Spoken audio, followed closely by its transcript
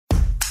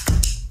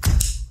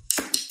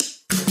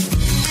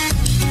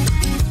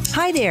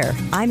Hi there,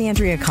 I'm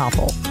Andrea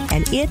Koppel,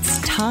 and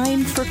it's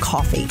time for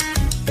coffee,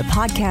 the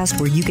podcast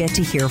where you get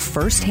to hear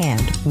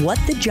firsthand what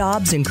the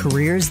jobs and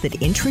careers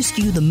that interest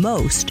you the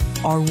most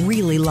are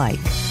really like.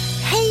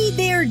 Hey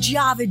there,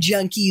 Java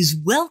junkies.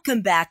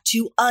 Welcome back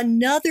to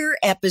another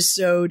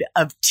episode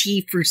of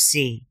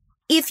T4C.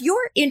 If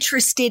you're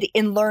interested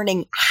in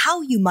learning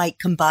how you might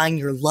combine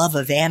your love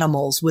of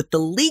animals with the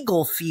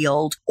legal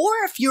field, or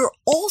if you're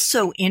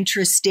also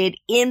interested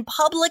in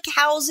public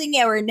housing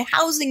or in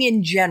housing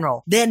in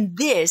general, then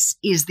this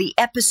is the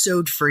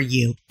episode for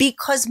you,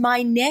 because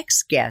my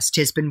next guest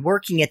has been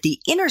working at the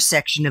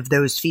intersection of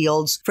those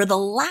fields for the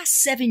last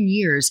 7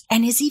 years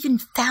and has even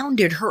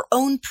founded her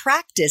own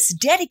practice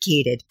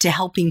dedicated to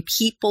helping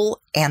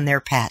people and their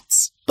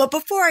pets. But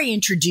before I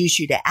introduce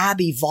you to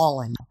Abby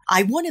Volin,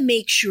 I want to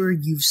make sure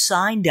you've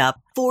signed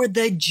up for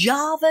the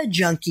Java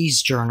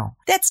Junkies Journal.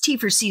 That's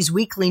T4C's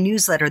weekly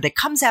newsletter that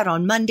comes out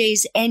on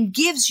Mondays and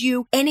gives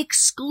you an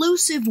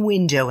exclusive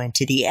window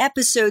into the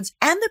episodes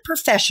and the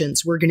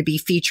professions we're going to be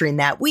featuring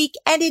that week,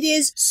 and it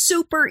is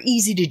super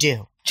easy to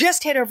do.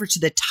 Just head over to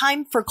the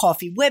Time for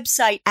Coffee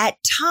website at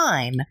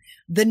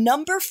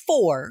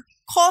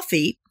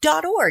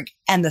time4coffee.org,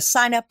 and the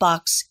sign-up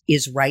box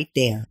is right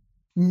there.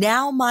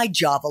 Now, my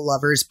Java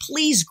lovers,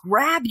 please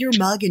grab your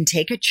mug and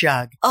take a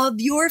chug of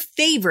your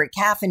favorite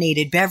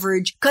caffeinated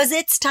beverage, because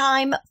it's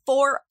time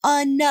for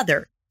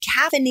another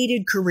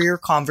caffeinated career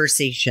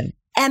conversation.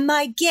 And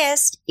my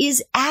guest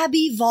is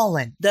Abby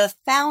Volin, the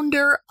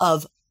founder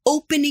of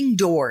Opening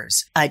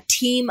Doors, a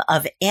team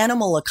of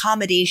animal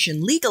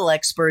accommodation legal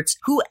experts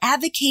who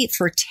advocate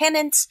for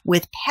tenants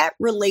with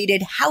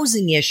pet-related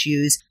housing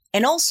issues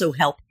and also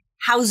help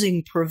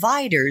housing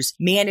providers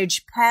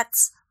manage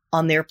pets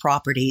on their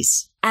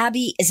properties.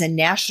 Abby is a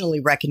nationally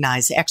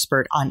recognized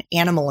expert on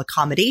animal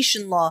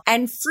accommodation law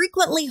and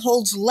frequently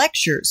holds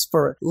lectures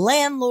for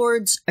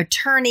landlords,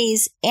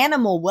 attorneys,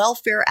 animal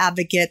welfare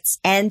advocates,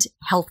 and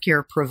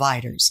healthcare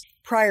providers.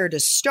 Prior to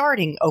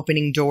starting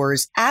Opening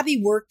Doors,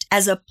 Abby worked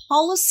as a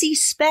policy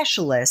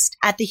specialist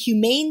at the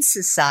Humane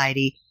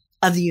Society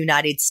of the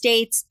United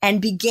States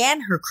and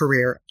began her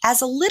career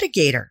as a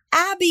litigator.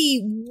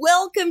 Abby,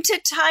 welcome to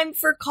Time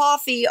for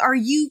Coffee. Are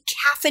you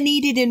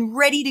caffeinated and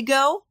ready to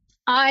go?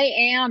 I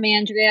am,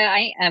 Andrea.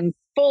 I am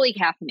fully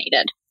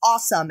caffeinated.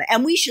 Awesome.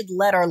 And we should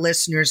let our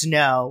listeners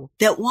know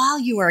that while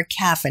you are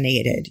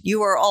caffeinated,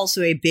 you are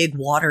also a big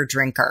water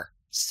drinker.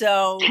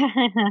 So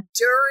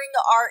during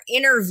our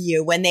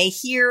interview, when they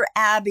hear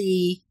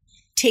Abby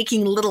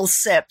taking little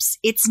sips,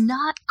 it's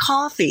not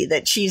coffee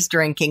that she's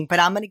drinking, but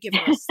I'm going to give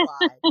her a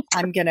slide.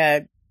 I'm going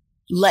to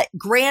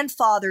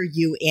grandfather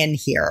you in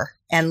here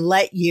and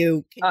let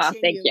you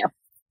continue. Thank you.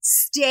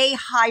 Stay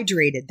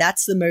hydrated.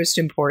 That's the most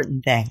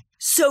important thing.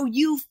 So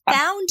you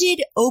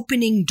founded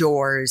Opening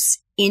Doors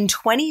in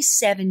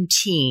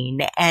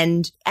 2017,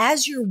 and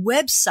as your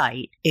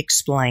website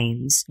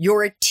explains,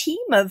 you're a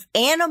team of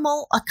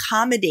animal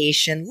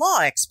accommodation law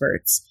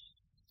experts.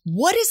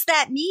 What does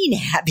that mean,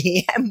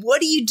 Abby, and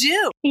what do you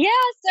do? Yeah,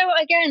 so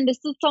again, this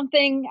is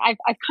something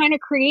I've kind of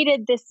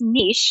created this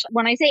niche.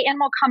 When I say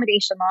animal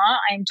accommodation law,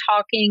 I'm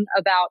talking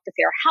about the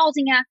Fair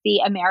Housing Act, the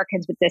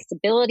Americans with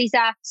Disabilities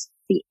Act,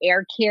 the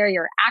Air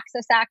Carrier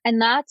Access Act,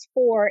 and that's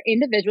for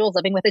individuals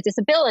living with a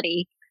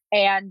disability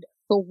and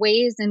the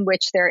ways in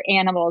which their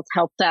animals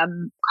help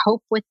them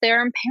cope with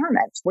their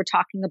impairments. We're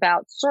talking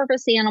about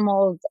service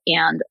animals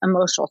and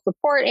emotional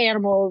support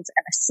animals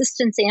and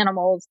assistance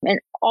animals and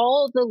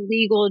all the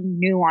legal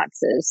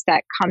nuances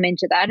that come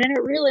into that. And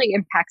it really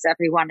impacts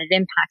everyone. It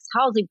impacts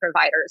housing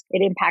providers.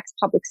 It impacts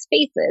public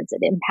spaces.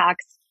 It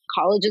impacts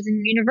colleges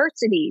and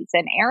universities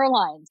and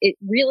airlines. It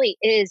really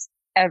is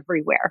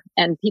everywhere.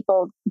 And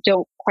people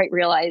don't quite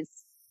realize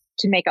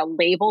to make a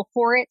label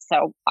for it.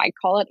 So I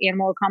call it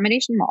animal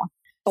accommodation law.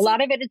 A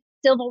lot of it is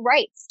civil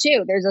rights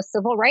too. There's a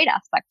civil right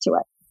aspect to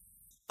it.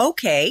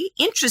 Okay,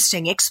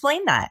 interesting.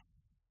 Explain that.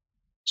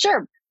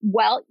 Sure.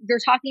 Well, you're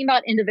talking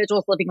about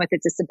individuals living with a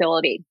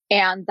disability,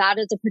 and that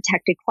is a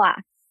protected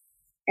class.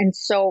 And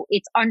so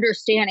it's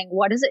understanding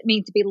what does it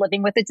mean to be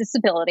living with a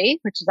disability,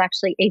 which is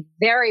actually a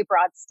very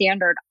broad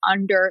standard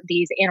under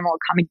these animal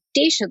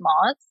accommodation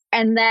laws.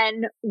 And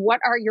then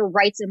what are your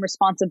rights and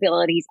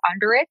responsibilities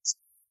under it?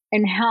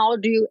 And how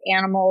do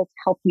animals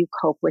help you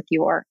cope with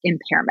your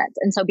impairment?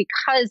 And so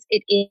because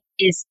it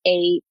is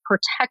a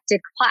protected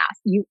class,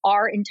 you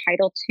are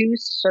entitled to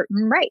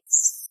certain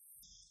rights.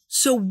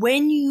 So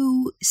when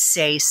you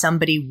say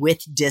somebody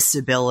with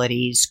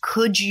disabilities,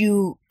 could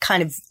you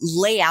kind of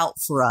lay out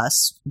for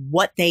us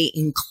what they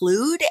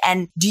include?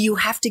 And do you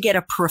have to get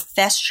a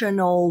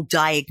professional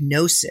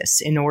diagnosis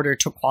in order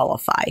to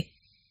qualify?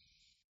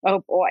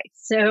 Oh boy.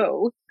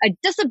 So a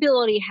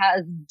disability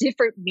has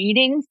different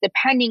meanings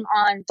depending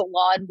on the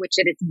law in which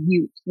it is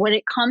used. When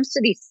it comes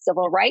to these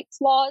civil rights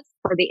laws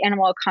for the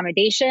Animal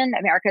Accommodation,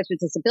 Americans with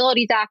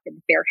Disabilities Act, and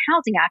the Fair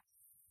Housing Act,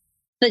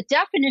 the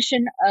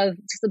definition of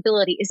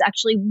disability is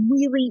actually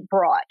really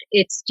broad.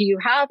 It's, do you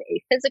have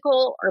a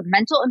physical or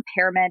mental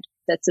impairment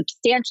that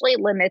substantially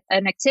limits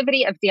an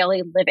activity of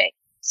daily living?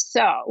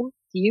 So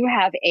do you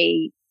have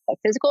a like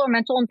physical or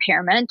mental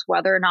impairment,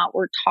 whether or not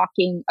we're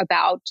talking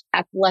about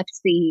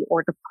epilepsy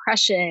or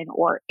depression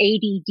or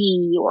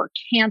ADD or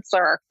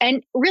cancer,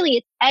 and really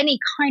it's any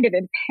kind of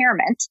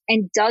impairment,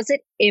 and does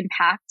it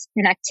impact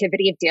an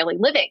activity of daily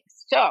living?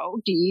 So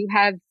do you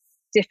have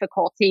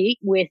difficulty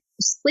with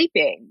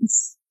sleeping,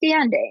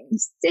 standing,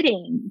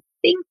 sitting,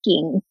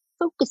 thinking,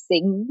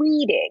 focusing,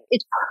 reading?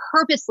 It's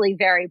purposely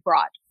very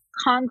broad.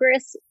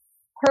 Congress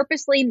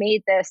purposely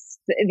made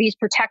these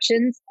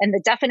protections and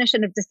the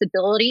definition of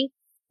disability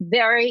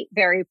very,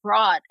 very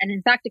broad. And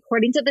in fact,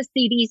 according to the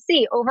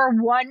CDC, over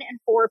 1 in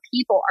 4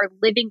 people are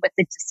living with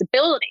a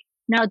disability.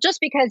 Now, just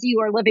because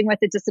you are living with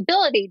a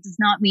disability does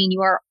not mean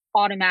you are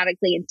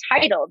automatically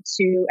entitled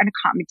to an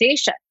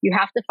accommodation. You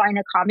have to find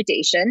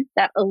accommodation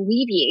that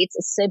alleviates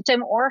a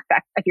symptom or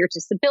effect of your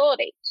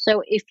disability.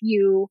 So if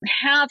you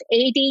have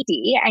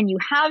ADD and you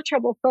have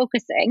trouble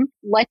focusing,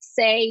 let's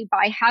say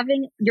by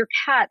having your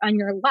cat on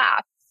your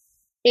lap,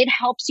 it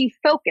helps you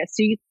focus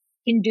so you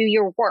can do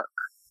your work.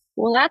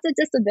 Well, that's a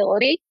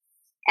disability.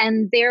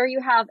 And there you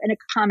have an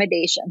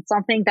accommodation,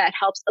 something that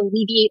helps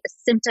alleviate a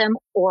symptom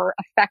or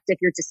effect of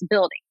your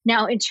disability.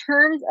 Now, in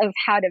terms of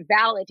how to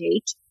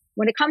validate,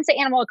 when it comes to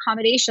animal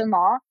accommodation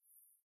law,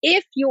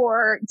 if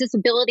your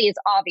disability is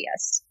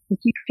obvious, if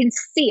you can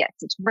see it,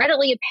 it's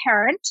readily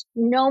apparent,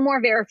 no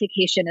more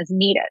verification is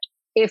needed.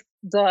 If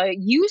the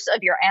use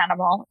of your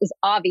animal is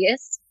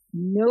obvious,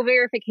 no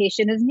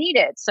verification is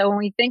needed. So when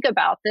we think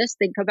about this,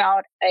 think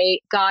about a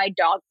guide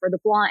dog for the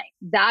blind.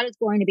 That is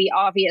going to be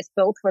obvious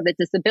both for the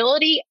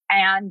disability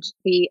and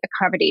the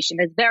accommodation.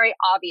 It's very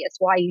obvious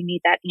why you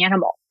need that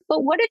animal.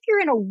 But what if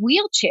you're in a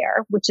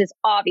wheelchair, which is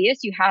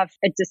obvious you have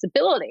a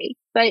disability,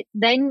 but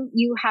then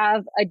you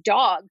have a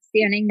dog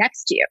standing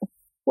next to you?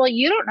 Well,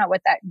 you don't know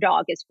what that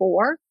dog is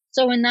for.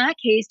 So in that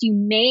case, you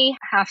may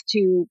have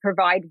to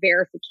provide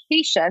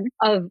verification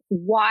of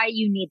why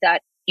you need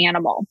that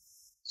animal.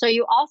 So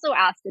you also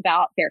asked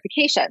about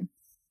verification.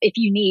 If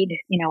you need,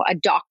 a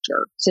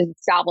doctor to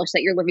establish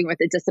that you're living with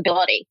a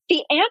disability.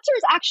 The answer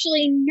is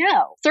actually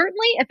no.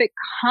 Certainly if it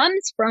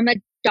comes from a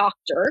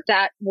doctor,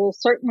 that will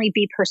certainly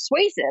be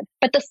persuasive.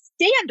 But the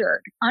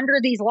standard under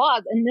these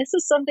laws, and this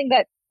is something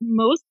that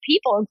most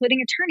people, including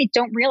attorneys,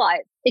 don't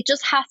realize, it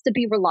just has to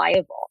be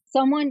reliable.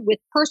 Someone with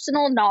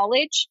personal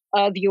knowledge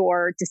of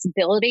your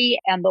disability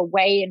and the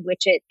way in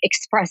which it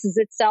expresses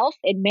itself,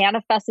 it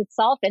manifests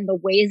itself in the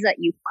ways that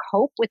you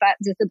cope with that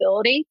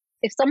disability.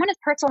 If someone has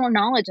personal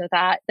knowledge of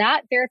that,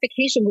 that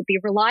verification would be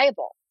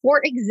reliable.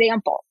 For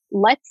example,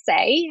 let's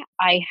say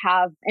I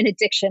have an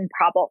addiction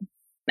problem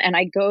and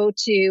I go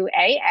to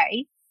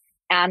AA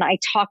and I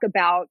talk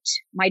about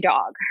my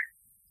dog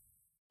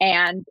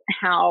and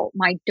how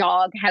my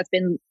dog has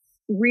been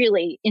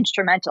really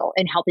instrumental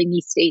in helping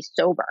me stay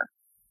sober.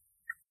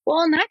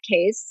 Well, in that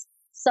case,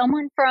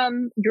 someone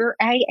from your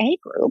AA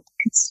group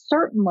could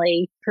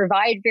certainly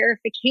provide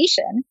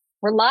verification,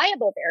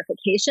 reliable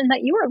verification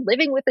that you are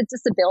living with a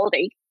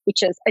disability,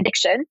 which is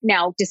addiction.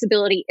 Now,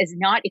 disability is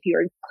not if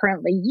you're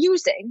currently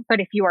using,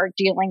 but if you are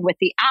dealing with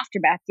the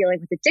aftermath, dealing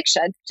with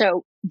addiction.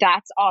 So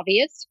that's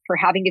obvious for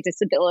having a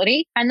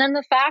disability. And then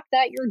the fact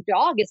that your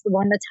dog is the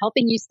one that's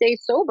helping you stay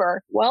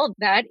sober, well,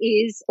 that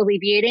is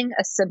alleviating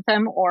a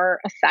symptom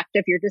or effect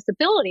of your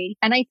disability.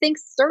 And I think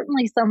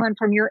certainly someone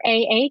from your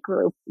AA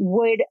group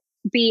would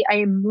be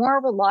a more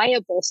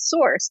reliable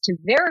source to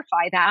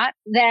verify that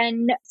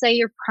than, say,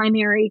 your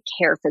primary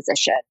care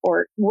physician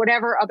or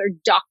whatever other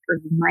doctor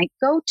you might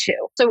go to.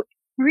 So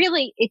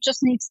really, it just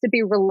needs to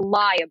be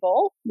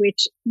reliable,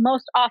 which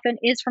most often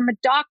is from a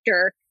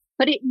doctor,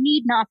 but it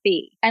need not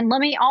be. And let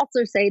me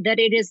also say that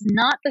it is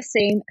not the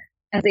same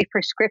as a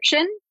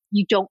prescription.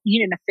 You don't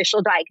need an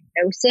official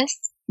diagnosis.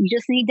 You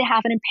just need to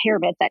have an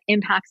impairment that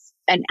impacts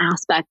an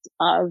aspect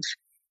of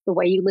the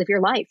way you live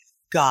your life.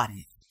 Got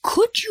it.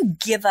 Could you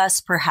give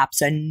us perhaps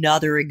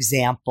another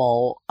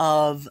example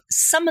of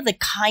some of the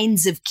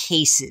kinds of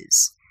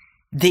cases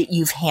that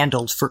you've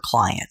handled for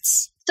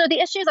clients? So the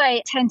issues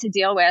I tend to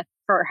deal with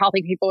for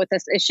helping people with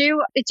this issue,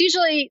 it's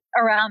usually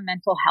around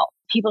mental health.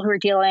 People who are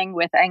dealing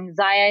with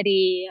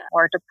anxiety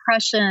or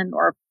depression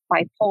or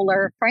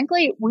bipolar.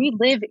 Frankly, we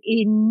live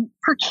in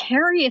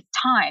precarious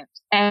times.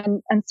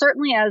 And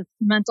certainly as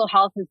mental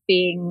health is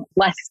being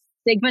less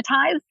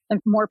stigmatized, and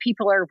more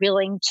people are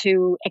willing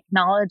to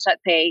acknowledge that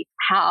they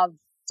have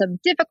some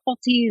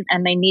difficulties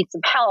and they need some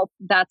help,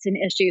 that's an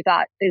issue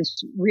that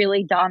is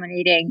really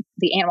dominating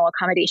the animal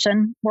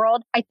accommodation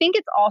world. I think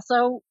it's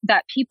also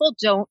that people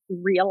don't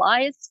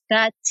realize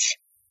that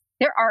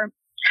there are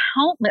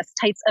countless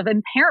types of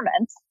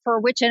impairments for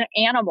which an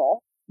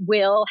animal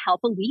will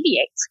help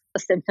alleviate a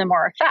symptom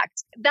or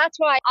effect. That's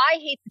why I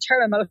hate the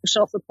term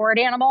emotional support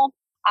animal.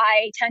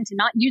 I tend to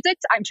not use it.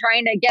 I'm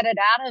trying to get it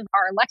out of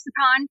our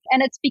lexicon.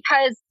 And it's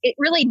because it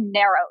really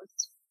narrows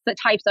the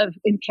types of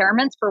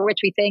impairments for which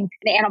we think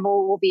an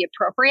animal will be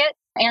appropriate.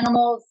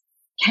 Animals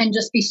can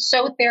just be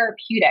so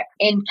therapeutic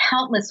in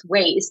countless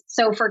ways.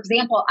 So, for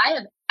example, I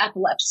have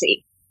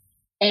epilepsy,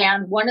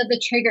 and one of the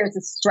triggers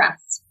is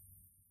stress.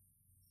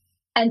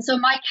 And so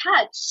my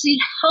cat, she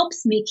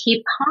helps me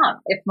keep calm.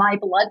 If my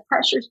blood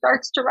pressure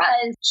starts to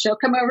rise, she'll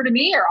come over to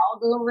me or I'll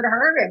go over to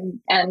her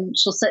and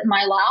she'll sit in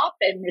my lap.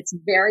 And it's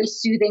very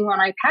soothing when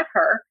I pet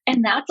her.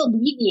 And that's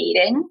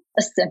alleviating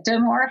a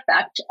symptom or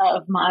effect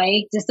of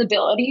my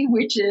disability,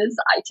 which is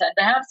I tend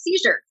to have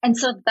seizures. And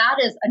so that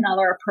is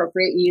another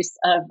appropriate use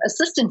of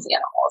assistance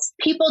animals.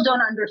 People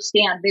don't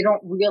understand. They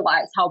don't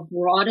realize how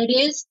broad it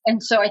is.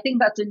 And so I think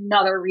that's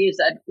another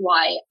reason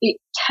why it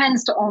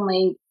tends to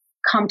only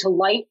come to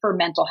light for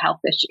mental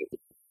health issues.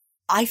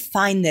 I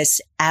find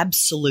this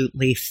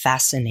absolutely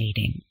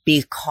fascinating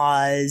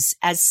because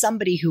as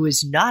somebody who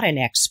is not an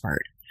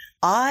expert,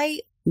 I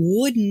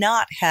would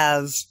not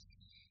have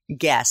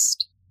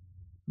guessed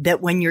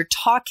that when you're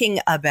talking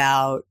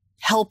about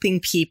helping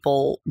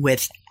people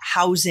with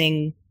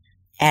housing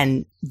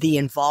and the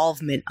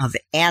involvement of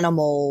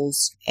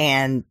animals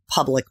and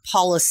public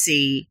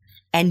policy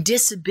and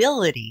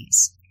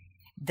disabilities,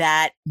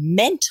 that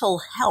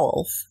mental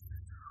health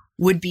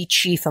would be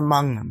chief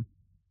among them,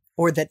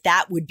 or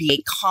that would be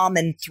a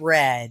common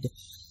thread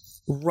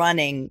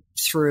running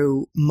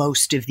through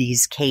most of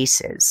these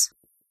cases.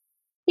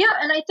 Yeah,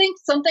 and I think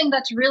something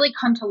that's really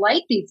come to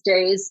light these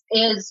days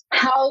is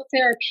how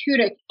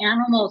therapeutic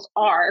animals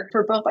are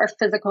for both our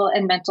physical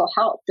and mental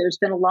health. There's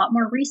been a lot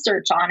more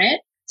research on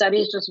it.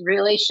 Studies just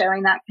really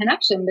showing that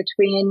connection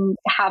between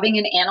having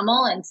an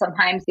animal, and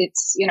sometimes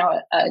it's,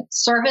 a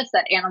service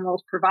that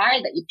animals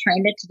provide that you've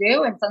trained it to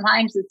do. And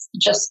sometimes it's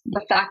just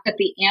the fact that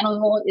the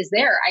animal is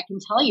there. I can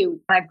tell you,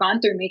 I've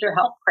gone through major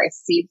health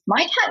crises.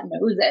 My cat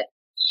knows it.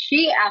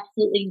 She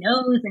absolutely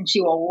knows, and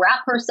she will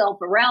wrap herself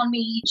around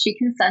me. She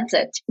can sense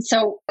it.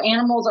 So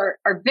animals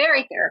are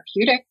very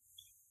therapeutic.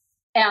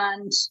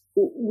 And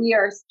we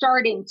are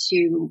starting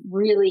to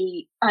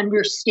really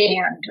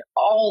understand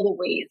all the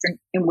ways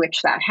in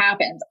which that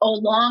happens,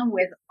 along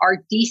with our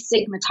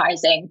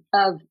destigmatizing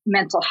of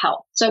mental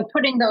health. So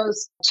putting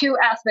those two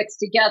aspects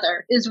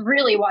together is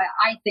really why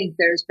I think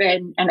there's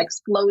been an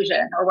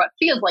explosion, or what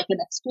feels like an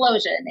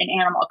explosion,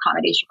 in animal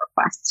accommodation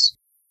requests.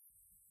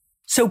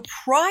 So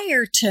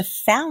prior to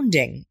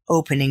founding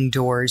Opening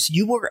Doors,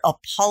 you were a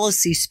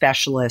policy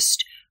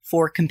specialist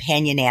for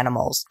companion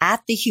animals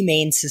at the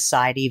Humane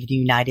Society of the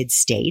United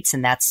States,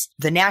 and that's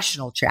the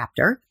national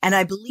chapter. And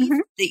I believe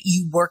that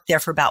you worked there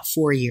for about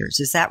 4 years.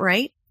 Is that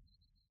right?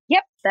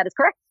 Yep, that is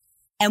correct.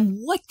 And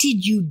what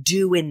did you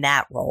do in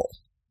that role?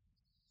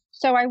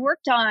 So I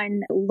worked on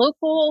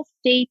local,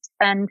 state,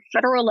 and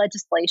federal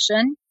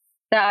legislation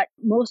that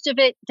most of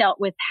it dealt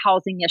with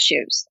housing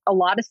issues. A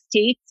lot of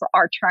states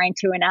are trying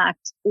to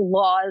enact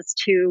laws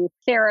to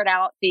ferret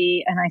out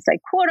the, and I say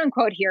quote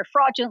unquote here,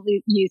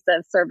 fraudulent use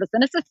of service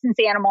and assistance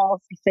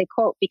animals. I say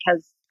quote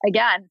because,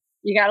 again,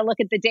 you got to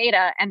look at the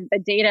data, and the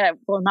data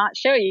will not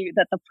show you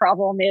that the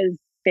problem is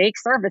fake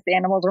service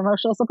animals or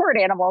emotional support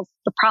animals.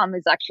 The problem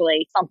is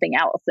actually something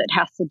else. It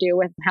has to do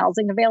with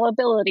housing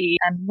availability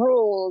and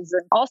rules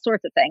and all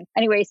sorts of things.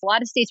 Anyways, a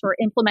lot of states were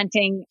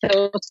implementing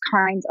those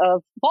kinds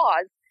of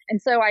laws.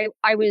 And so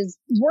I was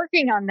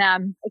working on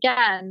them.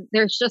 Again,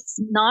 there's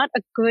just not a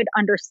good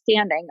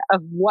understanding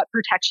of what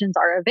protections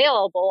are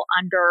available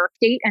under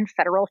state and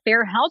federal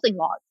fair housing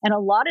laws. And a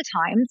lot of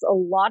times, a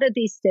lot of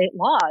these state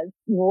laws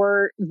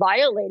were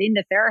violating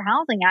the Fair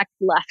Housing Act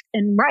left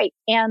and right.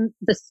 And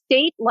the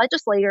state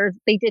legislators,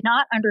 they did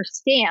not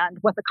understand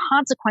what the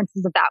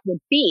consequences of that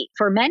would be.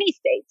 For many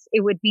states,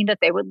 it would mean that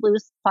they would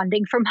lose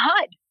funding from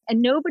HUD.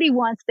 And nobody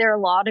wants their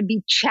law to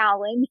be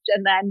challenged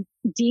and then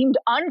deemed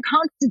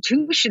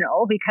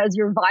unconstitutional because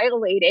you're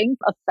violating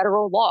a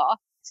federal law.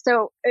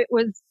 So it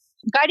was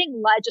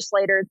guiding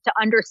legislators to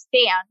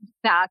understand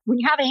that when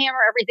you have a hammer,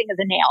 everything is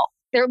a nail.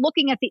 They're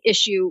looking at the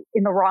issue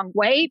in the wrong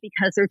way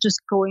because they're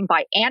just going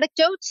by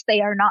anecdotes. They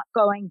are not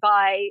going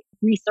by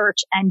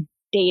research and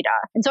data.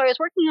 And so I was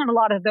working on a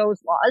lot of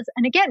those laws.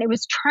 And again, it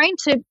was trying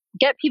to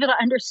get people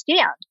to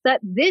understand that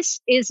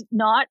this is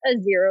not a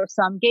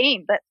zero-sum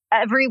game, that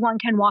everyone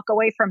can walk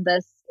away from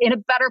this in a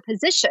better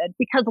position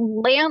because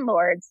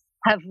landlords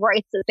have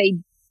rights that they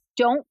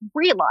don't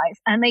realize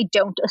and they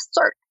don't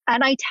assert.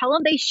 And I tell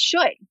them they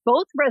should.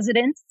 Both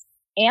residents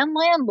and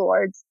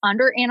landlords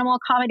under animal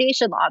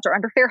accommodation laws or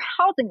under fair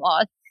housing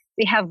laws,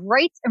 they have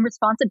rights and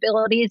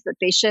responsibilities that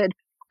they should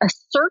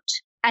assert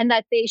and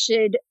that they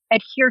should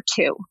adhere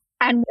to.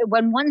 And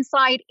when one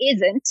side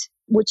isn't,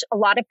 which a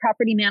lot of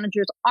property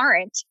managers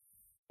aren't,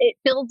 it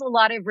builds a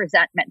lot of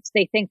resentment.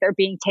 They think they're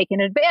being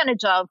taken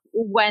advantage of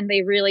when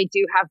they really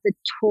do have the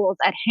tools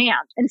at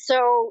hand. And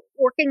so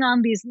working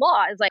on these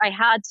laws, I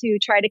had to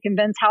try to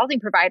convince housing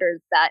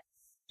providers that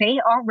they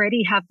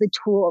already have the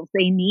tools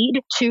they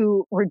need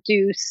to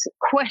reduce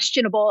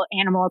questionable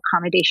animal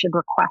accommodation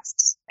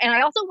requests. And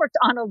I also worked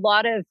on a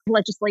lot of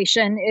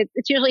legislation.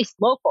 It's usually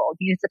local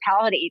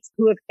municipalities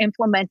who have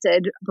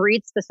implemented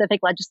breed-specific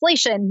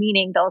legislation,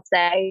 meaning they'll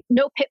say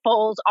no pit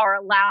bulls are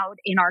allowed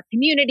in our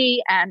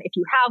community, and if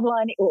you have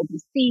one, it will be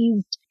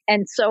seized.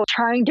 And so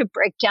trying to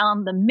break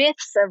down the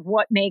myths of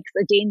what makes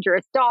a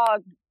dangerous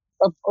dog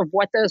of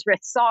what those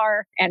risks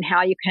are and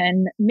how you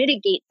can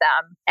mitigate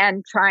them,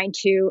 and trying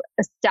to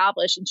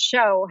establish and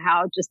show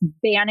how just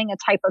banning a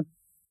type of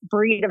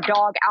breed of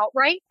dog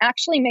outright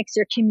actually makes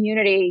your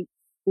community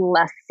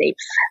less safe.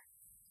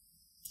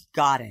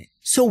 Got it.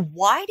 So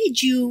why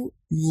did you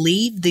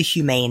leave the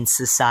Humane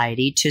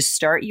Society to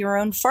start your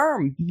own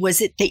firm? Was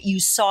it that you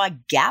saw a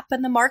gap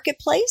in the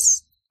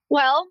marketplace?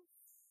 Well,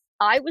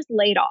 I was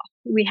laid off.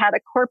 We had a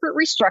corporate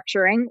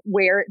restructuring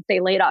where they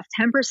laid off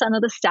 10%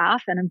 of the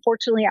staff. And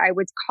unfortunately, I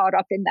was caught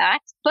up in that.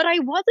 But I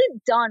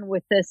wasn't done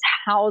with this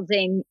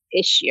housing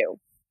issue.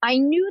 I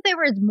knew there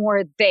was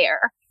more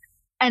there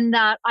and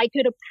that I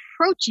could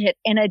approach it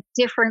in a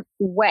different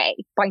way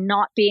by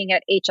not being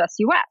at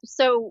HSUS.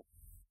 So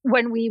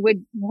when we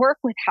would work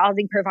with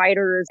housing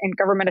providers and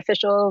government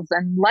officials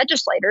and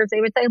legislators,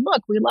 they would say,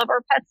 look, we love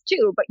our pets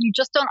too, but you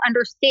just don't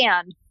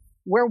understand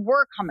where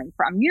we're coming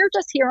from. You're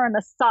just here on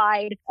the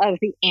side of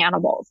the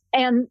animals.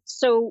 And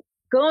so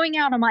going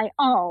out on my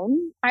own,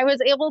 I was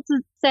able to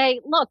say,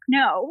 look,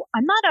 no,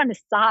 I'm not on the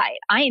side.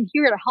 I am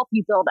here to help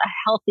you build a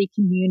healthy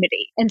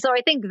community. And so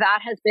I think that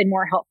has been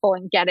more helpful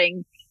in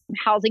getting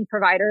housing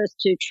providers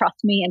to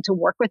trust me and to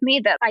work with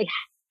me, that I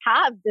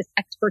have this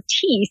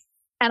expertise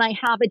and I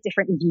have a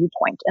different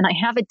viewpoint and I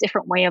have a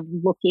different way of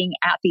looking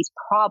at these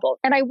problems.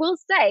 And I will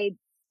say,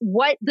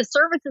 what the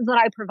services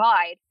that I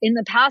provide in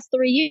the past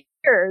 3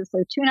 years,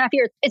 or 2.5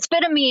 years, it's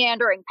been a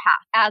meandering path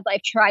as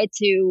I've tried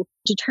to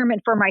determine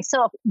for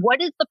myself,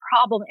 what is the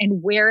problem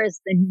and where is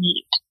the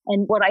need?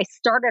 And what I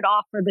started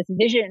off for this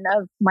vision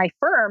of my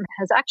firm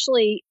has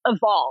actually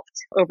evolved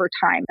over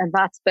time. And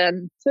it's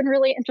been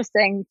really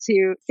interesting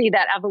to see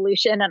that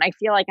evolution. And I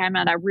feel like I'm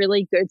at a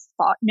really good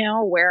spot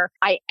now where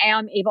I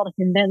am able to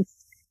convince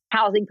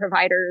housing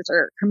providers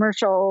or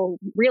commercial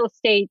real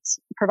estate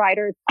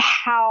providers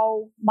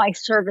how my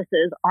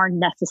services are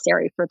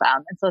necessary for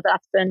them. And so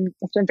it's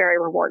been very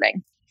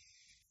rewarding.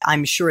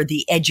 I'm sure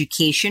the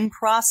education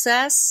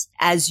process,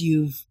 as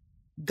you've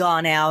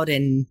gone out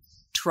and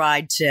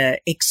tried to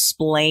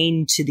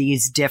explain to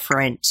these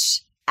different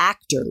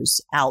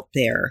actors out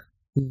there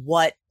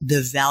what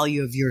the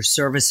value of your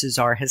services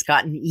are, has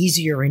gotten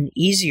easier and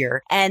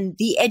easier. And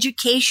the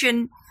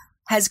education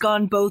has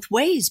gone both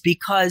ways,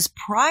 because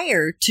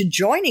prior to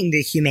joining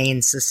the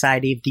Humane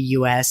Society of the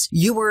U.S.,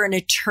 you were an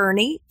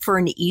attorney for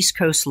an East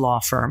Coast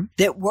law firm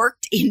that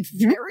worked in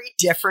very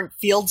different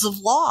fields of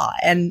law.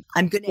 And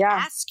I'm going to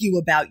ask you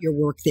about your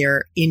work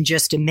there in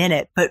just a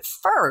minute. But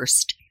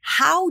first,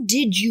 how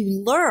did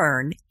you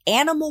learn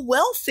animal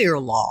welfare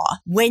law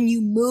when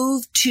you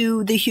moved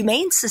to the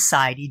Humane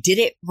Society? Did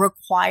it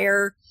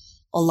require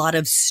a lot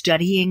of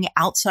studying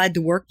outside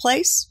the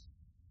workplace?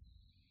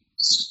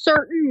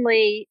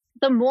 Certainly.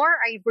 The more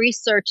I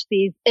researched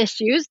these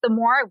issues, the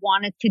more I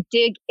wanted to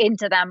dig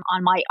into them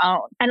on my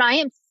own. And I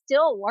am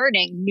still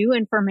learning new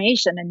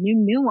information and new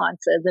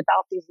nuances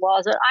about these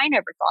laws that I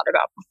never thought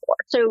about before.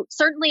 So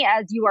certainly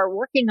as you are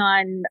working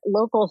on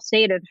local,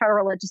 state, and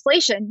federal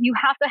legislation, you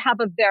have to have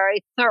a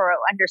very thorough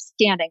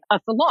understanding of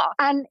the law.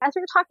 And as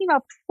we were talking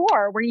about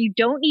before, where you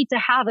don't need to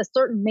have a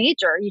certain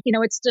major,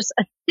 it's just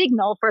a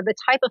signal for the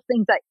type of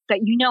things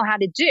that you know how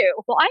to do.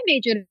 Well, I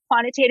majored in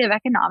quantitative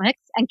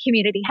economics and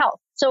community health.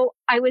 So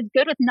I was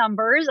good with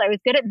numbers. I was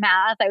good at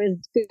math. I was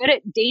good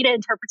at data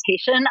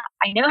interpretation.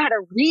 I know how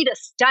to read a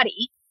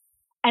study.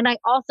 And I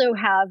also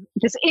have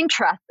this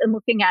interest in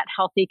looking at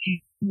healthy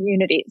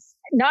communities.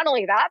 Not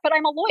only that, but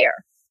I'm a lawyer.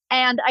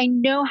 And I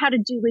know how to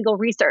do legal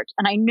research.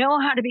 And I know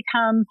how to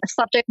become a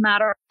subject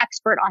matter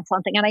expert on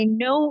something. And I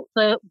know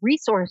the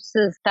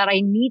resources that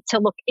I need to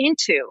look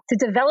into to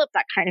develop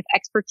that kind of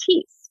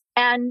expertise.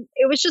 And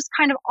it was just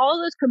kind of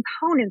all those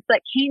components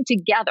that came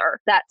together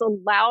that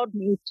allowed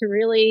me to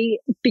really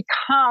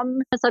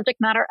become a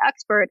subject matter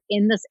expert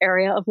in this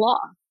area of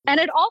law. And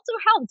it also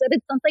helps that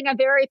it's something I'm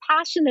very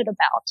passionate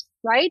about,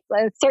 right?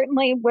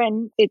 Certainly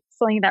when it's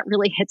something that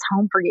really hits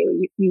home for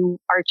you, you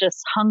are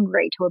just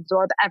hungry to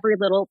absorb every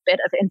little bit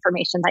of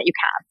information that you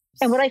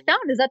can. And what I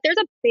found is that there's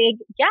a big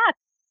gap.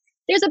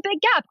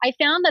 I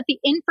found that the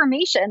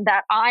information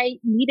that I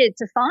needed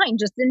to find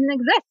just didn't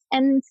exist.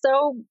 And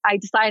so I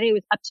decided it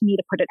was up to me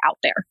to put it out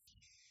there.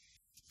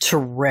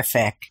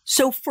 Terrific.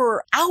 So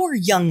for our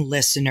young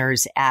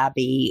listeners,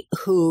 Abby,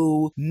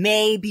 who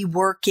may be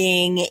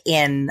working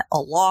in a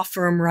law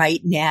firm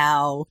right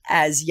now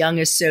as young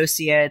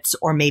associates,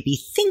 or maybe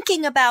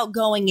thinking about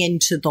going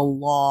into the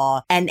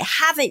law and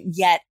haven't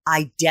yet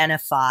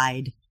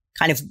identified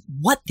kind of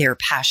what they're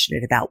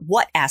passionate about,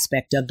 what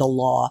aspect of the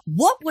law,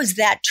 what was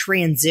that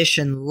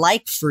transition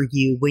like for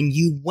you when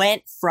you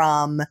went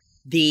from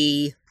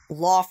the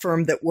law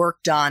firm that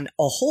worked on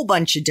a whole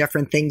bunch of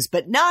different things,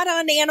 but not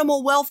on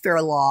animal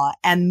welfare law,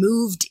 and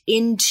moved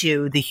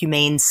into the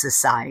Humane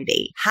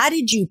Society? How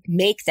did you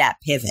make that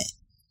pivot?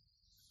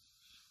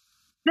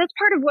 That's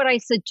part of what I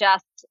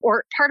suggest,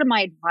 or part of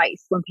my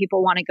advice when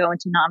people want to go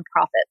into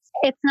nonprofits.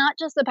 It's not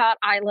just about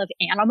I love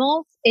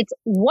animals. It's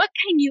what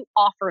can you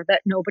offer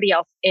that nobody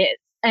else is?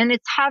 And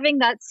it's having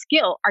that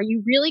skill. Are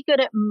you really good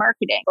at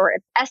marketing or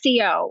at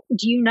SEO?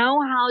 Do you know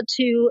how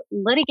to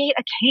litigate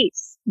a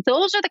case?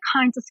 Those are the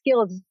kinds of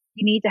skills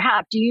you need to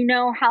have. Do you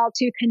know how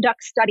to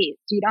conduct studies?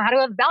 Do you know how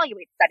to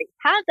evaluate studies?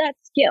 Have that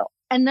skill.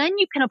 And then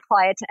you can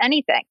apply it to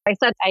anything. I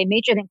said I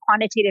majored in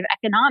quantitative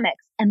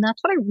economics, and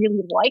that's what I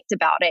really liked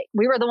about it.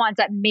 We were the ones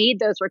that made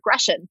those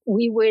regressions.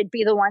 We would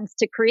be the ones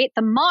to create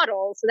the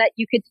model so that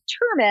you could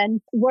determine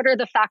what are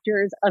the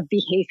factors of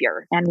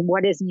behavior and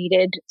what is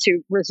needed to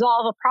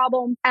resolve a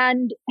problem.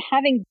 And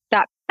having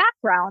that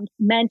background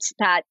meant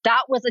that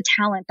that was a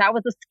talent, that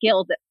was a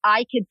skill that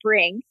I could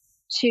bring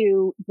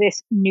to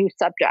this new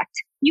subject.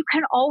 You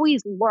can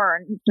always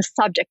learn the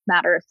subject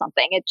matter of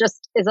something. It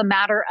just is a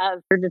matter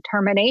of your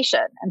determination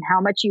and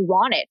how much you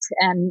want it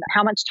and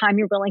how much time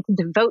you're willing to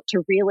devote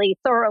to really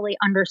thoroughly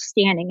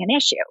understanding an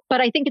issue.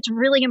 But I think it's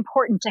really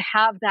important to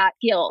have that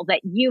skill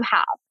that you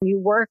have. You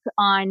work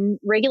on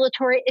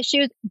regulatory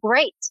issues,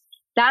 great.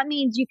 That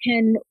means you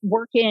can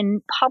work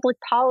in public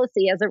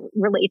policy as it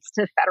relates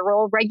to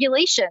federal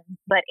regulations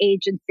that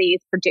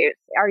agencies produce.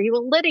 Are you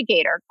a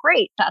litigator?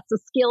 Great. That's a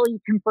skill you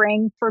can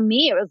bring. For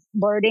me, it was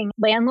learning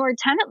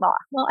landlord-tenant law.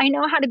 Well, I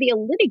know how to be a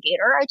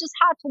litigator. I just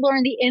had to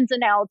learn the ins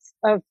and outs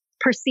of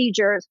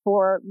procedures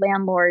for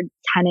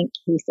landlord-tenant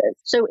cases.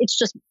 So it's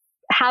just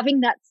having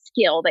that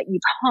skill that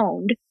you've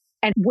honed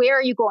and where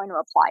are you going to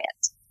apply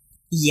it?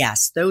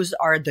 Yes, those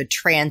are the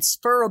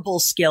transferable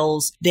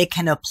skills that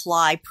can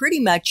apply pretty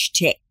much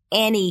to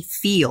any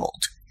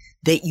field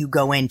that you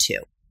go into.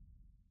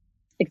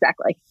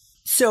 Exactly.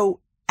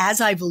 So, as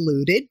I've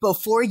alluded,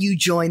 before you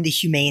joined the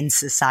Humane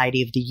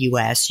Society of the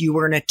U.S., you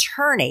were an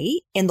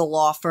attorney in the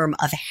law firm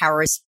of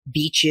Harris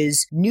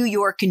Beach's New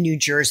York and New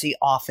Jersey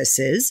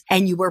offices,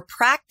 and you were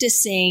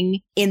practicing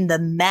in the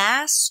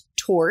Mass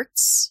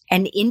Torts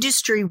and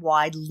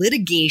industry-wide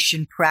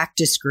litigation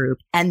practice group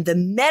and the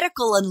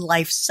medical and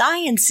life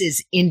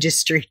sciences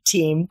industry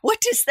team.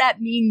 What does that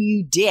mean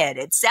you did?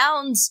 It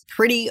sounds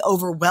pretty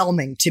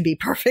overwhelming, to be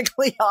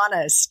perfectly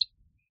honest.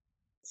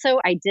 So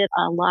I did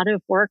a lot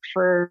of work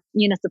for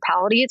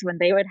municipalities when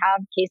they would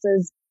have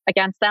cases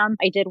against them.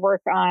 I did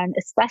work on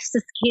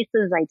asbestos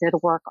cases. I did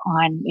work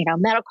on,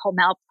 medical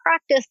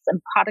malpractice and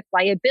product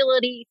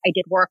liability. I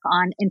did work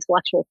on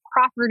intellectual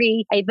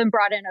property. I even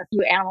brought in a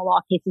few animal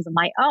law cases of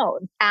my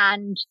own.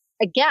 And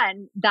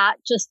again, that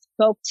just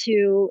spoke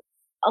to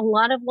a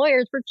lot of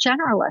lawyers were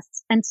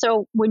generalists. And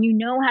so when you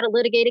know how to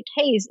litigate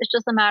a case, it's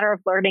just a matter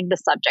of learning the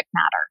subject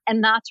matter.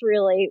 And that's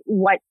really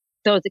what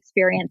those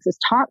experiences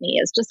taught me,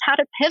 is just how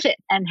to pivot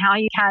and how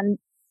you can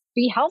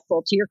be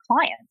helpful to your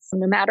clients,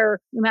 no matter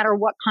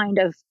what kind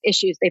of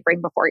issues they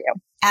bring before you.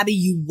 Abby,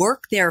 you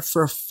worked there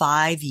for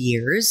 5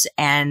 years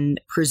and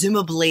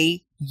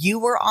presumably you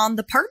were on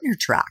the partner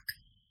track.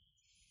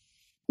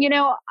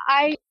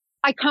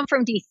 I come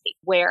from DC,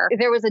 where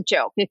there was a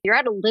joke. If you're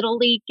at a little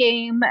league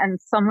game and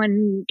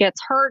someone gets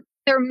hurt,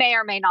 there may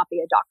or may not be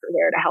a doctor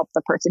there to help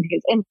the person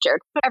who's injured.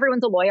 But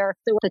everyone's a lawyer,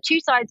 so the two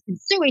sides can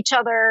sue each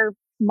other.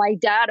 My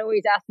dad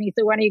always asked me,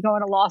 so when are you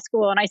going to law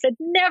school? And I said,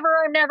 never,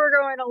 I'm never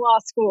going to law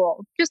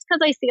school. Just because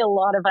I see a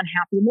lot of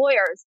unhappy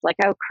lawyers. Like,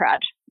 oh, crud.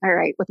 All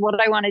right, with what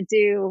I want to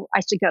do,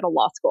 I should go to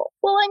law school.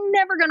 Well, I'm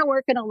never going to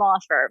work in a law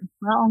firm.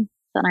 Well,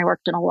 then I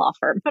worked in a law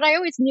firm. But I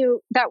always knew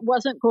that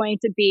wasn't going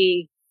to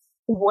be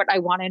what I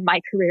wanted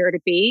my career to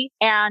be.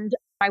 And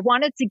I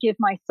wanted to give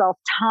myself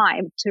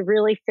time to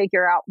really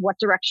figure out what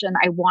direction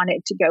I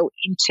wanted to go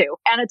into.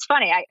 And it's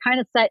funny, I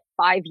kind of set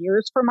 5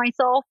 years for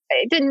myself.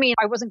 It didn't mean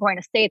I wasn't going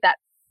to stay at that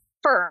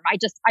firm.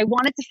 I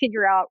wanted to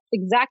figure out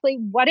exactly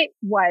what it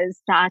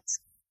was that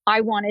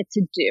I wanted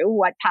to do,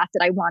 what path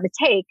did I want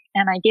to take.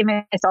 And I gave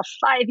myself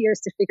 5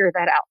 years to figure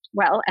that out.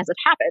 Well, as it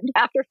happened,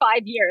 after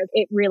 5 years,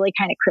 it really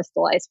kind of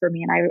crystallized for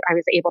me. And I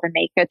was able to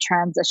make a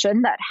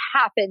transition that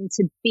happened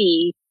to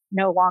be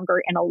no longer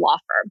in a law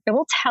firm. I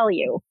will tell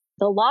you,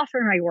 the law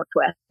firm I worked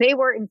with, they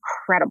were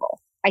incredible.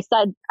 I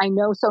said, I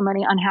know so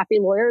many unhappy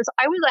lawyers.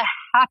 I was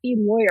a happy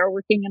lawyer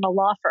working in a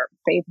law firm.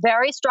 They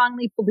very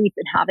strongly believed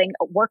in having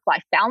a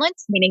work-life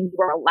balance, meaning you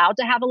were allowed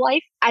to have a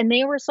life. And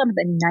they were some of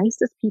the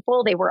nicest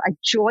people. They were a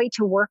joy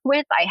to work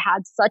with. I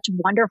had such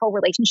wonderful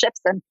relationships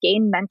and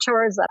gained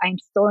mentors that I'm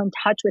still in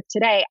touch with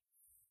today.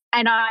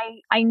 And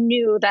I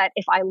knew that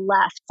if I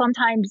left,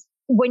 sometimes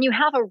when you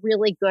have a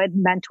really good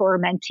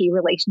mentor-mentee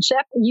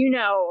relationship,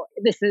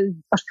 this is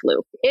a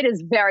fluke. It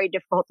is very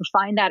difficult to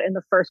find that in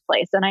the first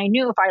place. And I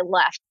knew if I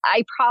left,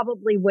 I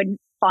probably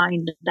wouldn't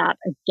find that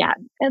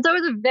again. And so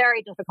it was a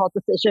very difficult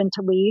decision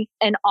to leave.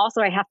 And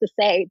also, I have to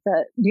say,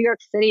 the New York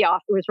City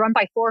office was run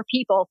by 4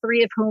 people,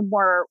 3 of whom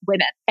were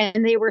women.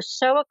 And they were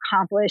so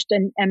accomplished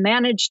and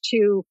managed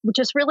to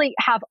just really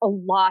have a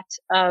lot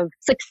of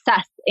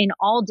success in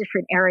all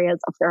different areas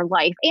of their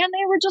life. And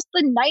they were just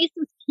the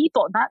nicest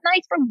people, not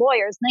nice from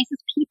lawyers,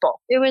 nicest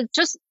people. It was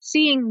just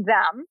seeing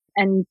them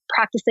and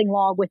practicing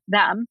law with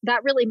them.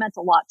 That really meant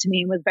a lot to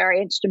me and was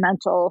very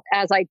instrumental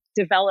as I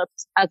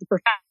developed as a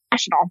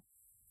professional.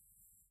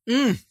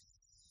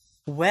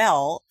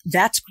 Well,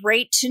 that's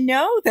great to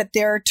know that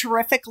there are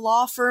terrific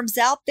law firms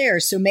out there.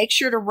 So make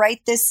sure to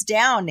write this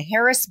down.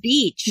 Harris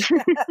Beach.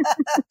 Great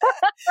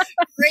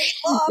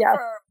law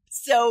firm.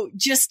 So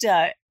just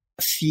a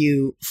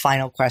few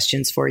final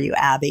questions for you,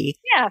 Abby.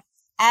 Yeah.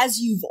 As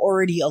you've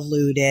already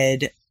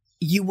alluded,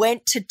 you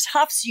went to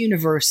Tufts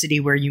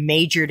University where you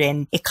majored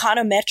in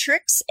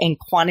econometrics and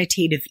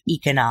quantitative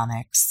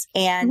economics.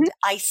 And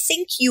I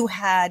think you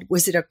had,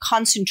 was it a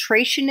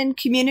concentration in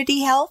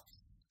community health?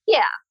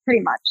 Yeah,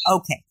 pretty much.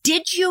 Okay.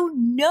 Did you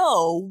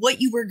know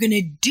what you were going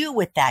to do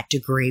with that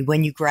degree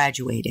when you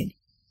graduated?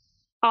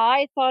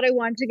 I thought I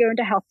wanted to go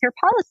into healthcare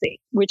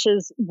policy, which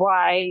is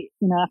why,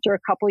 after a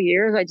couple of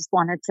years, I just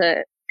wanted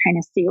to kind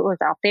of see what was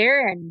out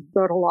there and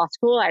go to law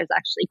school. I was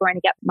actually going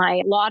to get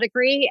my law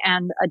degree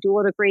and a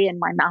dual degree in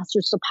my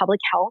master's of public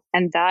health.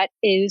 And that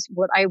is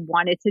what I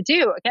wanted to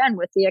do. Again,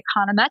 with the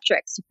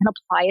econometrics, you can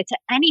apply it to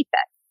anything.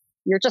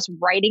 You're just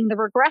writing the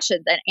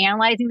regressions and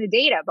analyzing the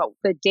data, but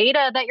the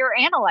data that you're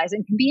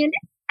analyzing can be in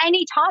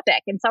any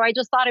topic. And so I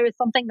just thought it was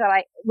something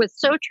that was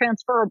so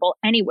transferable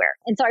anywhere.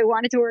 And so I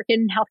wanted to work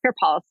in healthcare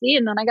policy.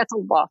 And then I got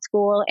to law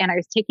school and I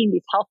was taking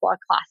these health law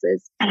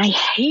classes and I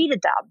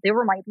hated them. They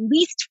were my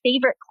least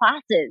favorite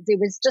classes. It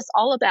was just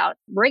all about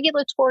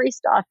regulatory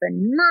stuff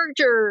and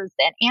mergers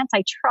and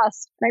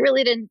antitrust. And I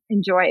really didn't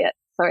enjoy it.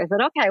 So I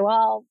said, okay,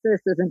 well,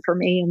 this isn't for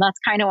me. And that's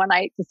kind of when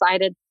I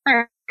decided, all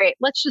right, great,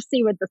 let's just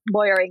see what this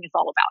lawyering is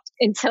all about,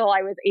 until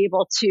I was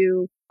able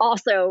to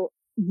also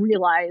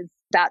realize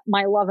that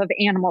my love of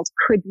animals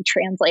could be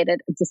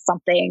translated into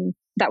something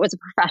that was a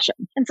profession.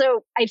 And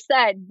so I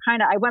said,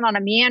 I went on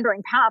a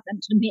meandering path, and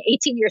it took me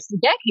 18 years to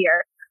get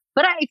here.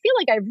 But I feel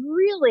like I've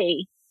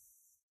really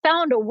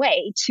found a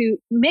way to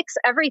mix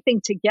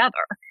everything together.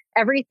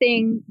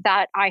 Everything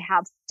that I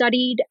have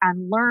studied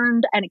and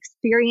learned and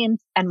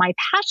experienced and my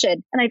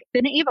passion. And I've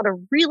been able to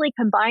really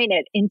combine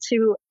it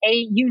into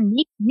a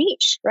unique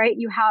niche, right?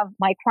 You have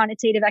my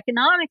quantitative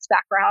economics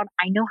background.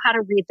 I know how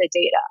to read the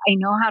data. I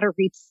know how to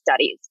read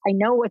studies. I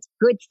know what's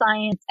good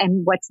science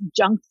and what's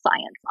junk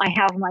science. I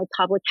have my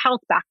public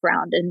health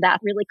background, and that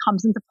really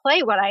comes into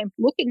play when I'm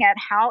looking at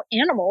how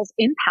animals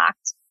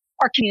impact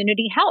our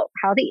community health,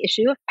 how the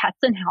issue of pets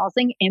and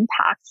housing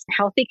impacts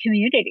healthy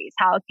communities,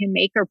 how it can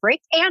make or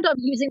break. And I'm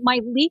using my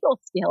legal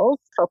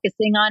skills,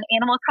 focusing on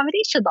animal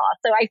accommodation law.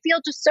 So I feel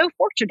just so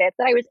fortunate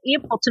that I was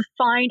able to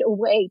find a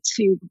way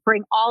to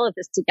bring all of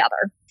this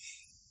together.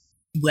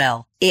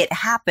 Well, it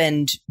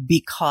happened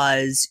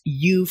because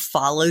you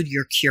followed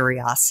your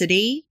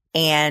curiosity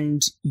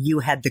and you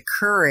had the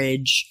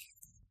courage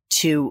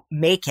to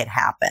make it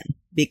happen,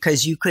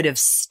 because you could have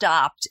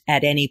stopped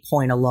at any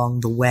point along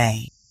the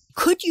way.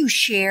 Could you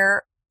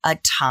share a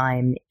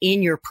time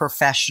in your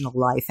professional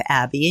life,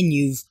 Abby, and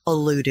you've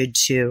alluded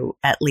to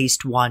at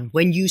least one,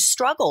 when you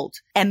struggled,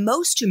 and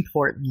most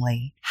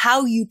importantly,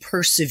 how you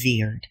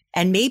persevered,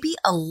 and maybe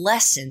a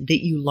lesson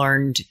that you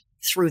learned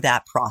through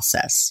that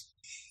process?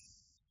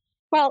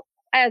 Well,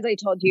 as I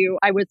told you,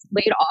 I was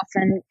laid off,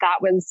 and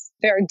that was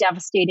very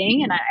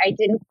devastating, and I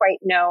didn't quite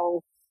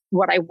know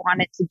what I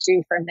wanted to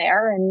do from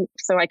there. And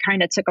so I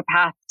kind of took a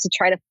path to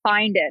try to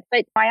find it.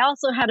 But I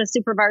also had a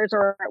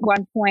supervisor at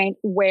one point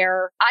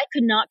where I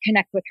could not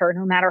connect with her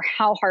no matter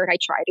how hard I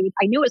tried.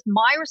 I knew it was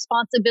my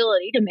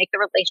responsibility to make the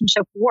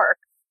relationship work,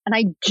 and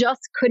I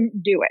just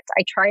couldn't do it.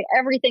 I tried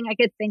everything I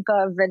could think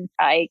of, and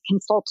I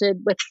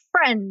consulted with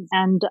friends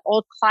and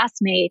old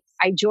classmates.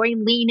 I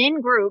joined Lean In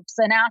groups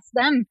and asked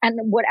them. And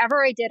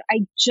whatever I did,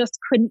 I just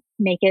couldn't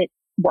make it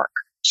work.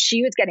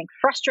 She was getting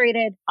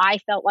frustrated. I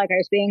felt like I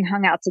was being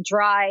hung out to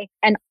dry,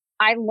 and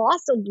I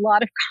lost a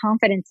lot of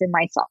confidence in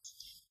myself.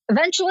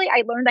 Eventually,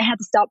 I learned I had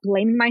to stop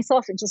blaming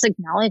myself and just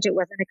acknowledge it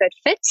wasn't a good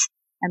fit.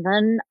 And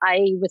then I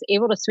was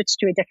able to switch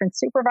to a different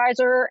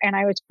supervisor, and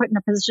I was put in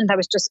a position that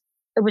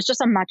was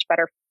just a much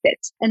better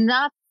fit. And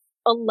that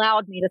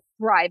allowed me to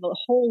thrive a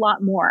whole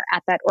lot more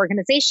at that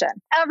organization.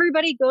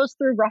 Everybody goes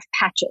through rough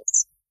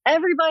patches.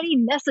 Everybody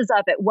messes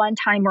up at one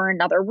time or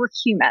another. We're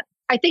human.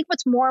 I think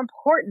what's more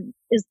important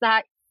is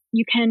that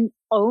you can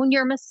own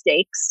your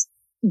mistakes.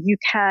 You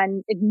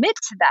can admit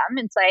to them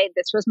and say,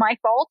 this was my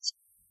fault.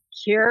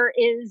 Here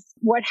is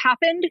what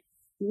happened.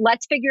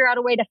 Let's figure out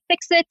a way to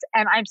fix it.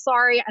 And I'm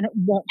sorry, and it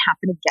won't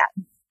happen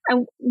again.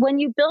 And when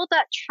you build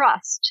that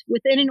trust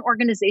within an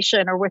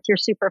organization or with your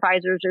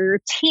supervisors or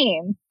your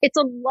team, it's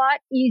a lot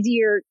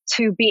easier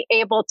to be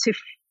able to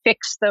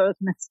fix those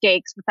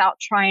mistakes without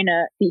trying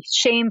to be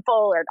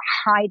shameful or to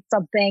hide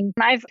something.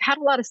 And I've had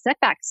a lot of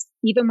setbacks,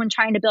 even when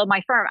trying to build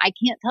my firm. I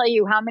can't tell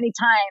you how many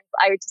times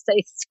I would just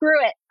say, screw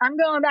it, I'm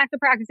going back to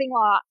practicing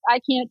law. I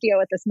can't deal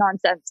with this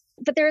nonsense.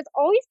 But there's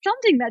always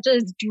something that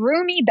just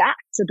drew me back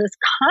to this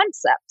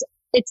concept.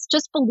 It's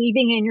just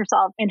believing in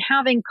yourself and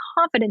having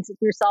confidence in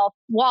yourself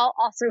while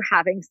also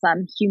having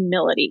some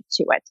humility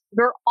to it.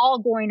 You're all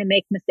going to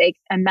make mistakes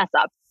and mess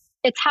up.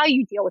 It's how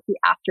you deal with the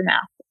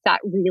aftermath that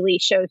really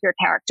shows your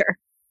character.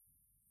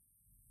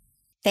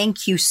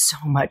 Thank you so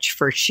much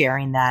for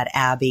sharing that,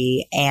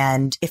 Abby.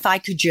 And if I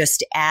could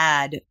just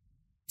add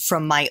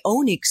from my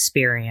own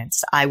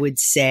experience, I would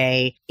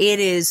say it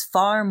is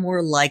far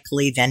more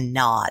likely than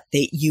not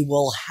that you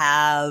will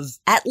have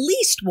at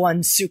least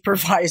one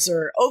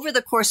supervisor over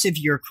the course of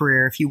your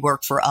career, if you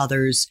work for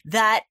others,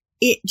 that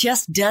it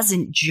just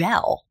doesn't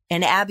gel.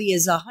 And Abby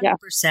is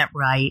 100%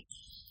 right.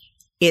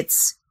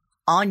 It's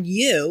on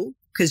you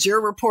because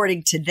you're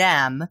reporting to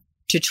them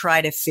to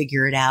try to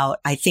figure it out.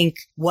 I think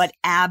what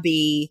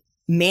Abby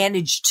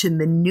managed to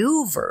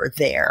maneuver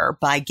there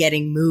by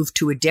getting moved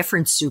to a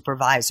different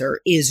supervisor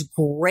is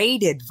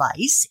great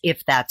advice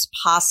if that's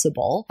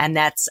possible. And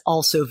that's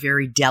also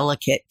very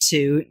delicate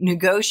to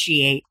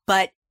negotiate.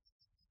 But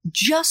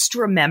just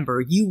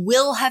remember, you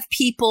will have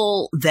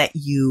people that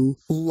you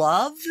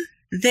love,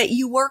 that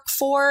you work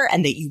for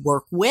and that you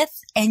work with,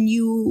 and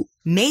you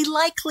may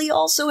likely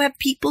also have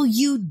people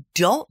you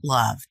don't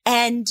love.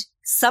 And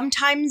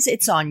sometimes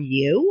it's on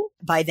you.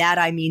 By that,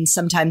 I mean,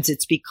 sometimes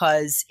it's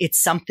because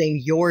it's something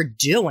you're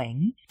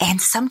doing. And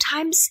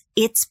sometimes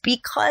it's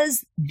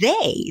because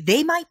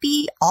they might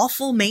be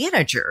awful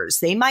managers.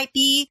 They might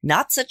be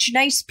not such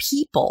nice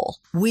people.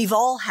 We've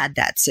all had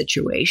that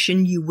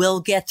situation. You will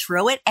get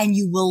through it and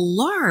you will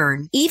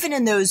learn, even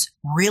in those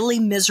really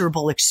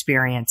miserable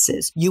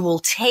experiences, you will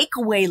take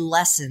away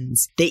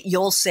lessons that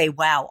you'll say,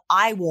 wow,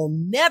 I will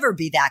never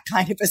be that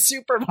kind of a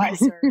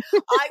supervisor.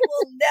 I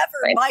will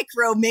never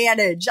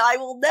micromanage. I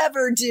will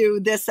never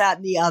do this, that,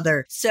 and the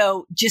other.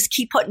 So just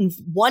keep putting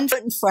one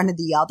foot in front of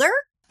the other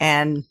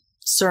and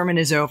sermon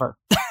is over.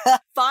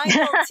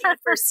 Final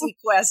T4C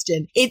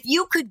question. If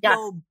you could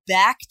go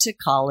back to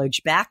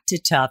college, back to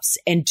Tufts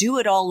and do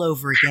it all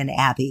over again,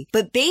 Abby,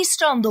 but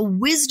based on the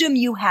wisdom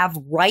you have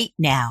right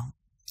now,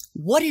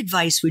 what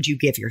advice would you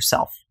give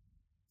yourself?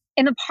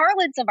 In the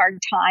parlance of our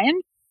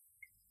time,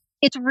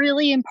 it's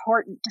really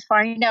important to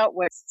find out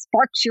what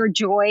sparks your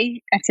joy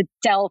and to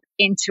delve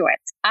into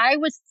it. I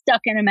was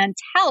stuck in a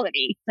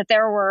mentality that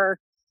there were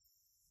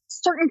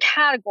certain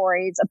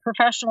categories of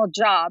professional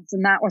jobs,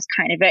 and that was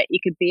kind of it. You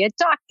could be a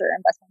doctor,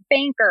 investment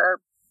banker,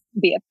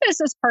 be a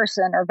business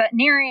person, or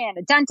veterinarian,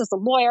 a dentist, a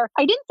lawyer.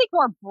 I didn't think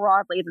more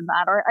broadly than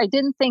that, or I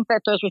didn't think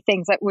that those were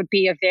things that would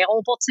be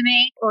available to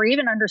me, or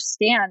even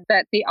understand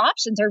that the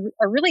options are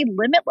really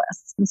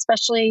limitless,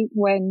 especially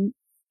when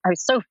I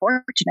was so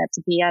fortunate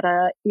to be at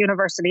a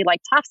university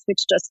like Tufts,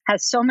 which just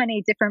has so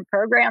many different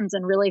programs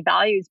and really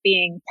values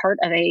being part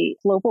of a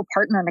global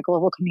partner in a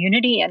global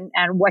community. And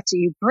what do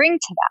you bring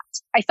to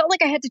that? I felt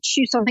like I had to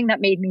choose something that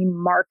made me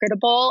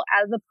marketable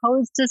as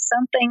opposed to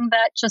something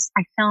that just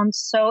I found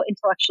so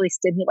intellectually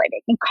stimulating.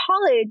 And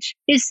college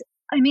is,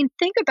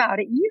 think about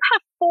it. You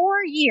have 4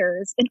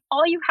 years and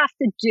all you have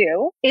to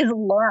do is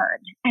learn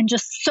and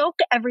just soak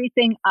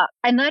everything up.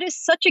 And that is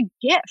such a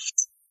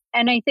gift.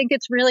 And I think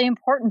it's really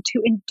important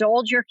to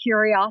indulge your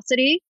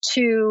curiosity,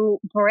 to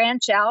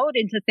branch out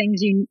into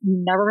things you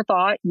never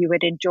thought you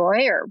would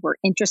enjoy or were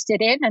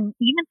interested in, and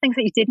even things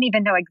that you didn't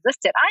even know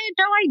existed. I had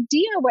no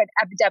idea what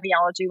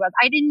epidemiology was.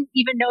 I didn't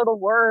even know the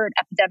word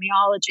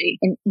epidemiology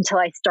until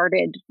I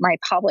started my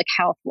public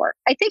health work.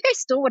 I think I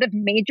still would have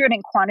majored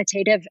in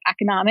quantitative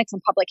economics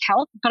and public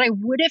health, but I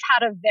would have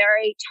had a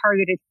very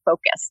targeted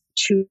focus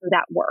to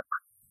that work.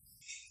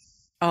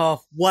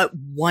 Oh, what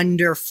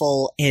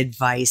wonderful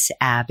advice,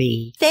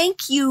 Abby.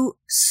 Thank you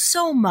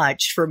so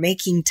much for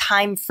making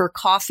time for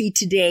coffee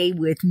today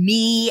with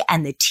me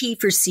and the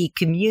T4C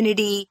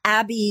community.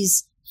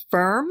 Abby's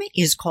firm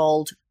is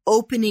called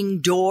Opening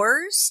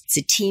Doors. It's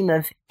a team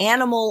of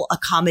animal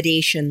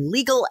accommodation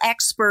legal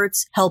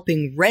experts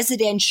helping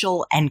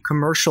residential and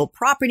commercial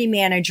property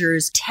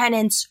managers,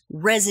 tenants,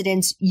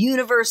 residents,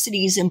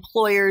 universities,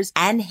 employers,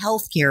 and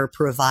healthcare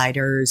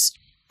providers.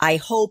 I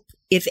hope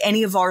if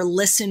any of our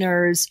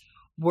listeners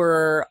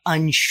were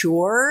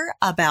unsure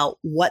about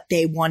what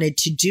they wanted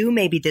to do,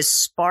 maybe this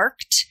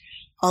sparked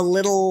a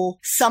little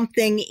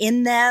something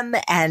in them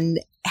and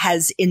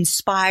has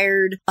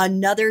inspired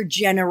another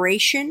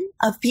generation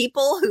of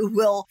people who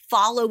will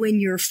follow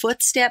in your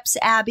footsteps,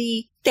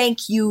 Abby.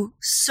 Thank you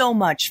so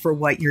much for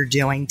what you're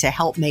doing to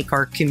help make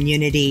our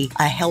community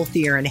a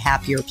healthier and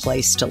happier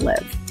place to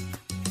live.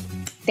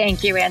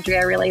 Thank you,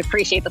 Andrea. I really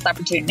appreciate this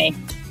opportunity.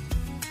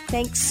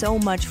 Thanks so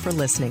much for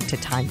listening to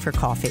Time for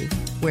Coffee,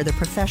 where the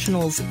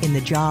professionals in the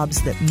jobs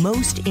that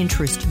most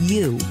interest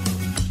you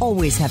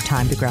always have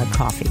time to grab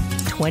coffee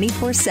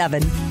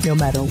 24/7, no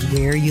matter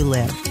where you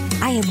live.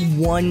 I have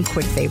one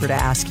quick favor to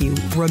ask you.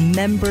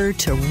 Remember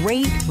to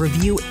rate,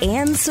 review,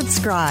 and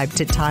subscribe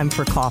to Time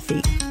for Coffee.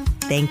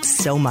 Thanks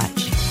so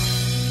much.